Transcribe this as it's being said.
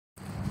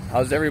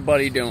How's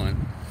everybody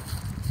doing?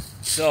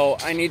 So,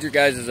 I need your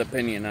guys'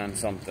 opinion on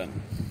something.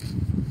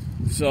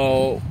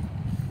 So,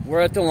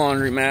 we're at the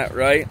laundromat,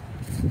 right?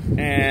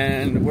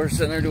 And we're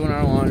sitting there doing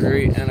our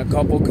laundry, and a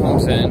couple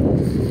comes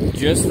in,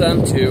 just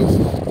them two,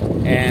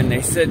 and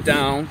they sit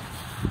down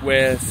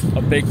with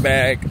a big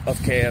bag of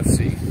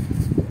KFC.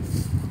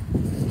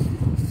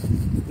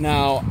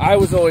 Now, I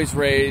was always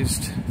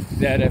raised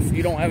that if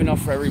you don't have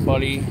enough for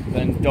everybody,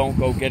 then don't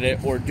go get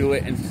it or do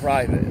it in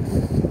private.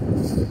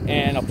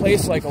 And a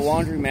place like a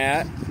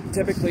laundromat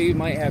typically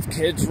might have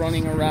kids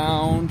running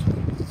around,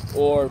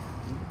 or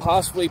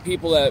possibly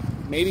people that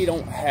maybe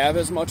don't have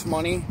as much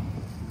money,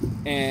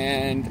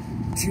 and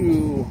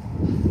to,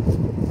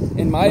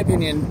 in my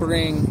opinion,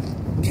 bring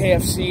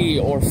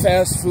KFC or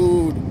fast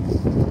food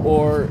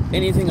or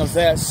anything of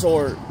that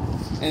sort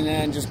and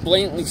then just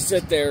blatantly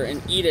sit there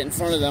and eat it in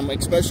front of them,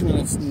 especially when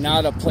it's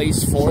not a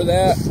place for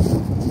that,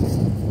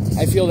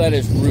 I feel that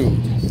is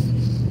rude.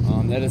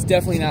 That is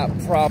definitely not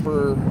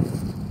proper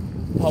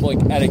public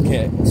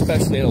etiquette,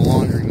 especially at a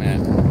laundromat.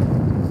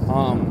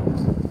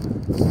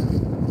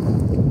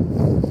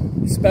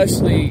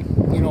 Especially,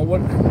 you know, what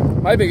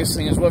my biggest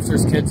thing is, what if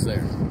there's kids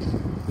there?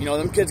 You know,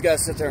 them kids gotta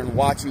sit there and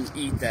watch you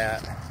eat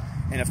that.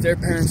 And if their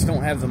parents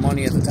don't have the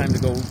money at the time to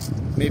go,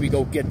 maybe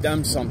go get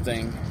them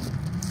something,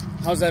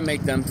 how does that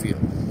make them feel?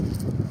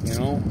 You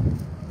know?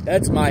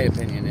 That's my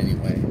opinion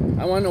anyway.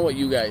 I want to know what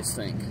you guys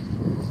think.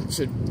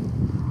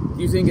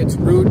 Do you think it's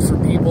rude for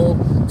people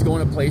to go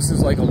into places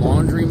like a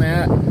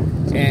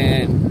laundromat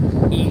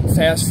and eat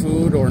fast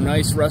food or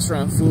nice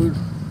restaurant food,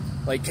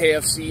 like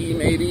KFC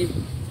maybe,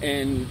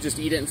 and just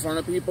eat it in front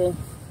of people?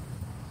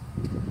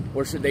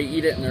 Or should they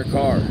eat it in their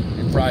car,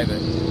 in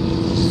private?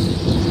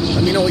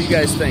 Let me know what you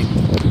guys think.